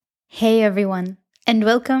Hey everyone, and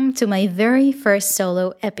welcome to my very first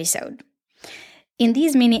solo episode. In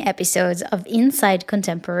these mini episodes of Inside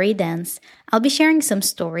Contemporary Dance, I'll be sharing some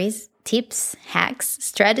stories, tips, hacks,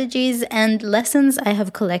 strategies, and lessons I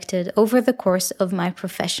have collected over the course of my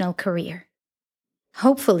professional career.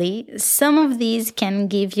 Hopefully, some of these can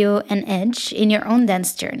give you an edge in your own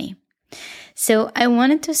dance journey. So I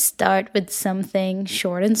wanted to start with something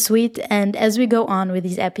short and sweet, and as we go on with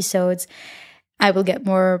these episodes, I will get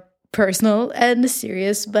more personal and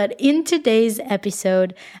serious, but in today's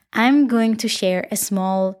episode, I'm going to share a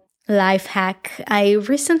small life hack I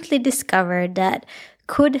recently discovered that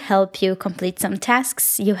could help you complete some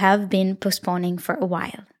tasks you have been postponing for a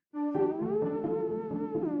while.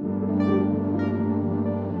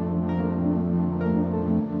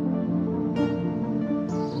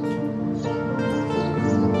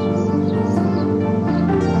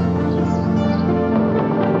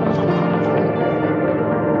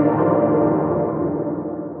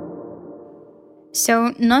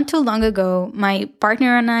 So, not too long ago, my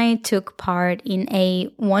partner and I took part in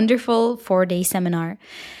a wonderful 4-day seminar.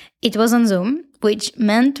 It was on Zoom, which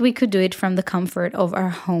meant we could do it from the comfort of our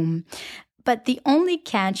home. But the only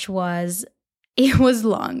catch was it was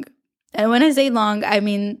long. And when I say long, I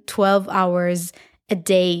mean 12 hours a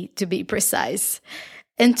day to be precise.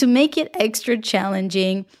 And to make it extra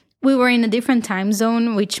challenging, we were in a different time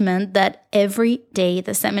zone, which meant that every day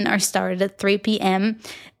the seminar started at 3 p.m.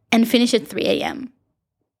 and finished at 3 a.m.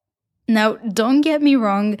 Now, don't get me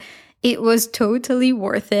wrong, it was totally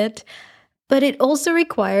worth it, but it also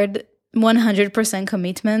required 100%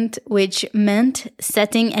 commitment, which meant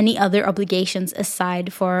setting any other obligations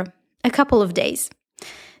aside for a couple of days.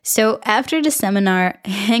 So after the seminar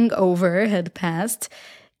hangover had passed,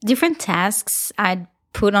 different tasks I'd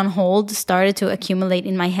put on hold started to accumulate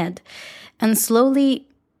in my head, and slowly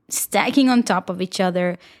stacking on top of each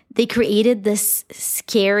other, they created this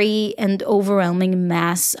scary and overwhelming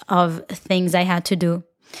mass of things I had to do.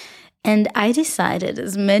 And I decided,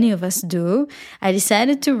 as many of us do, I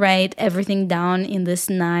decided to write everything down in this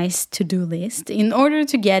nice to-do list in order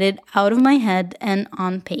to get it out of my head and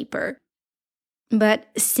on paper. But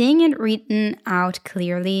seeing it written out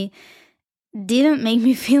clearly didn't make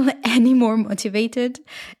me feel any more motivated.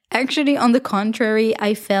 Actually, on the contrary,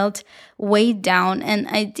 I felt weighed down and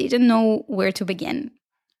I didn't know where to begin.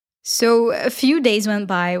 So a few days went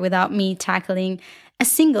by without me tackling a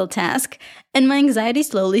single task, and my anxiety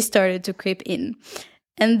slowly started to creep in.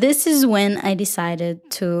 And this is when I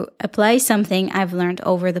decided to apply something I've learned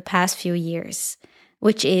over the past few years,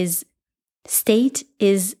 which is state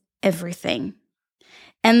is everything.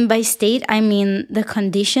 And by state, I mean the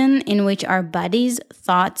condition in which our bodies,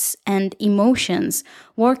 thoughts, and emotions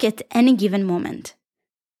work at any given moment.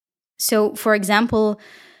 So, for example,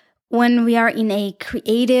 when we are in a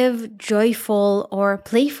creative, joyful, or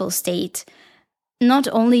playful state, not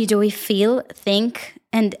only do we feel, think,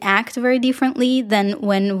 and act very differently than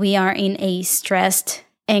when we are in a stressed,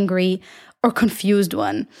 angry, or confused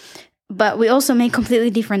one, but we also make completely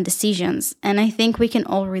different decisions. And I think we can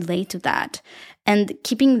all relate to that. And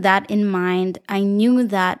keeping that in mind, I knew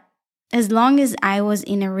that as long as I was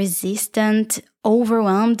in a resistant,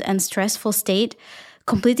 overwhelmed, and stressful state,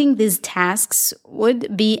 completing these tasks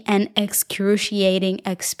would be an excruciating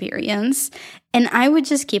experience, and I would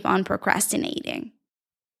just keep on procrastinating.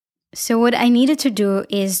 So what I needed to do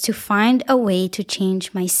is to find a way to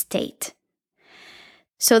change my state.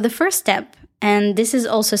 So the first step, and this is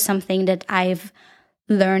also something that I've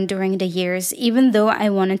learned during the years, even though I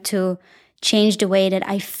wanted to change the way that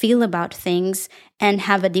I feel about things and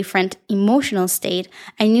have a different emotional state,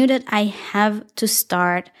 I knew that I have to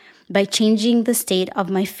start by changing the state of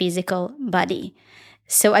my physical body.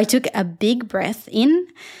 So I took a big breath in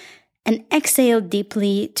and exhaled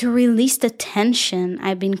deeply to release the tension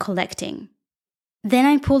I've been collecting. Then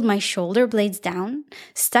I pulled my shoulder blades down,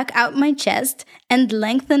 stuck out my chest, and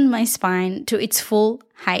lengthened my spine to its full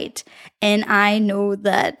height. And I know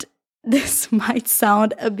that this might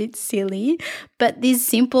sound a bit silly, but these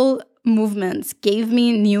simple movements gave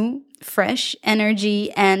me new, fresh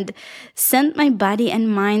energy and sent my body and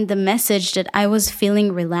mind the message that I was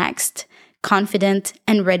feeling relaxed, confident,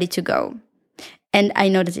 and ready to go. And I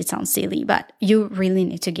know that it sounds silly, but you really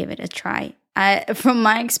need to give it a try. From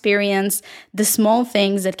my experience, the small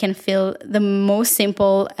things that can feel the most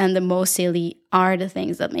simple and the most silly are the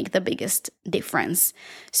things that make the biggest difference.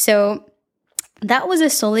 So that was a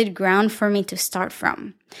solid ground for me to start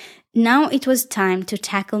from. Now it was time to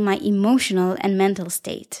tackle my emotional and mental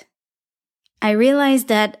state. I realized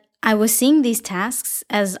that I was seeing these tasks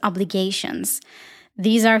as obligations.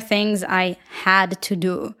 These are things I had to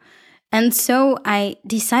do. And so I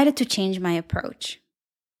decided to change my approach.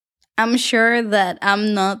 I'm sure that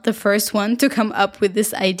I'm not the first one to come up with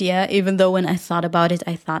this idea, even though when I thought about it,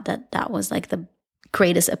 I thought that that was like the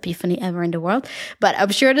greatest epiphany ever in the world. But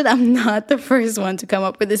I'm sure that I'm not the first one to come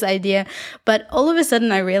up with this idea. But all of a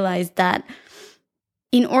sudden, I realized that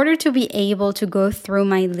in order to be able to go through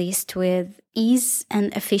my list with ease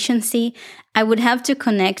and efficiency, I would have to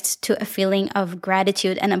connect to a feeling of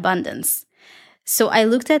gratitude and abundance. So I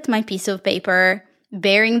looked at my piece of paper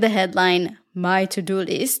bearing the headline, My To-Do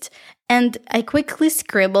List, and I quickly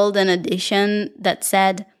scribbled an addition that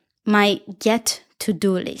said, My Get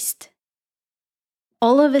To-Do List.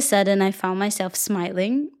 All of a sudden, I found myself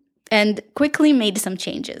smiling and quickly made some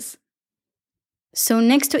changes. So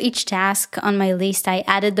next to each task on my list, I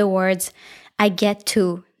added the words, I get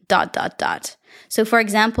to ... So for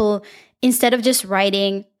example, instead of just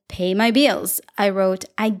writing, pay my bills, I wrote,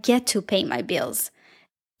 I get to pay my bills.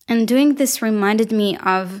 And doing this reminded me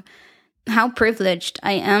of how privileged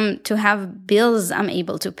I am to have bills I'm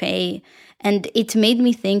able to pay. And it made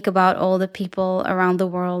me think about all the people around the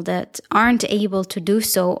world that aren't able to do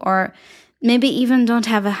so, or maybe even don't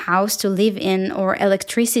have a house to live in or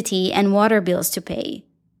electricity and water bills to pay.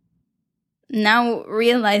 Now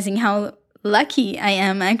realizing how lucky I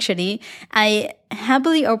am actually, I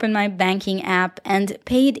happily opened my banking app and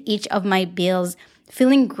paid each of my bills,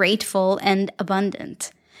 feeling grateful and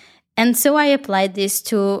abundant. And so I applied this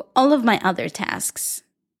to all of my other tasks.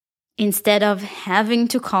 Instead of having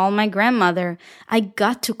to call my grandmother, I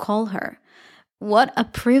got to call her. What a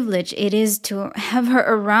privilege it is to have her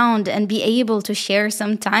around and be able to share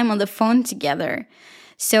some time on the phone together.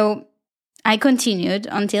 So I continued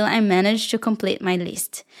until I managed to complete my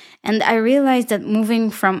list. And I realized that moving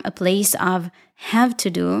from a place of have to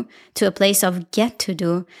do to a place of get to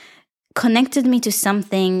do connected me to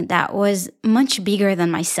something that was much bigger than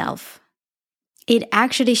myself. It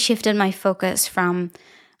actually shifted my focus from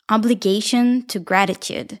obligation to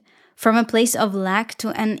gratitude, from a place of lack to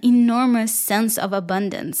an enormous sense of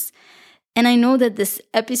abundance. And I know that this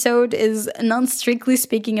episode is not strictly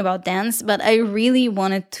speaking about dance, but I really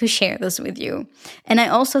wanted to share this with you. And I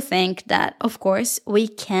also think that, of course, we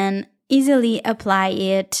can easily apply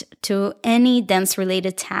it to any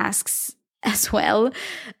dance-related tasks as well.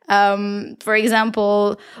 For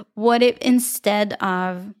example, what if instead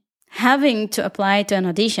of having to apply to an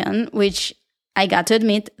audition, which I got to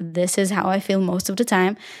admit, this is how I feel most of the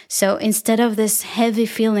time. So instead of this heavy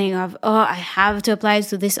feeling of, oh, I have to apply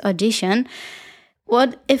to this audition,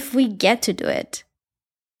 what if we get to do it?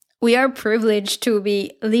 We are privileged to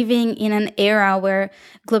be living in an era where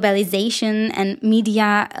globalization and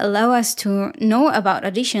media allow us to know about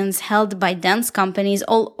auditions held by dance companies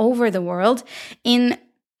all over the world in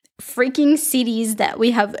freaking cities that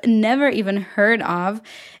we have never even heard of.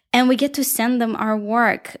 And we get to send them our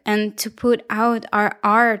work and to put out our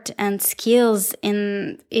art and skills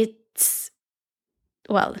in its,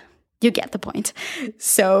 well, you get the point.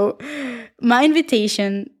 So my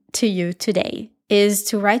invitation to you today is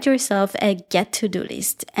to write yourself a get-to-do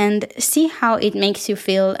list and see how it makes you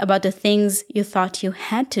feel about the things you thought you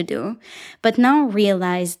had to do, but now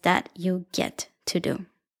realize that you get to do.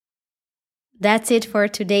 That's it for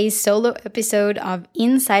today's solo episode of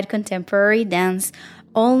Inside Contemporary Dance.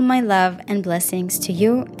 All my love and blessings to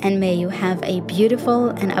you, and may you have a beautiful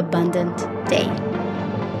and abundant day.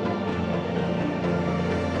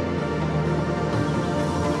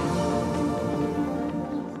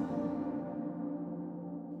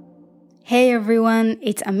 Hey everyone,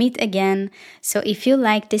 it's Amit again. So if you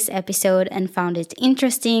liked this episode and found it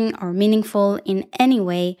interesting or meaningful in any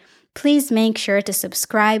way, please make sure to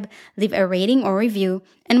subscribe, leave a rating or review,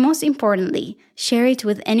 and most importantly, share it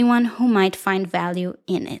with anyone who might find value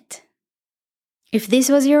in it. If this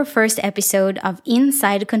was your first episode of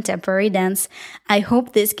Inside Contemporary Dance, I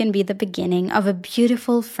hope this can be the beginning of a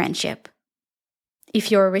beautiful friendship. If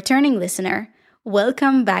you're a returning listener,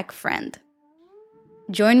 welcome back, friend.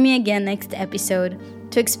 Join me again next episode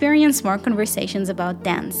to experience more conversations about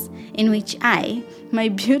dance, in which I, my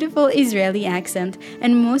beautiful Israeli accent,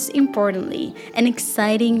 and most importantly, an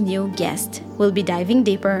exciting new guest, will be diving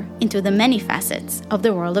deeper into the many facets of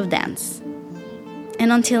the world of dance.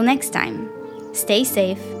 And until next time, stay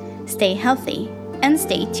safe, stay healthy, and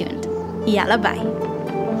stay tuned. Yalla bye.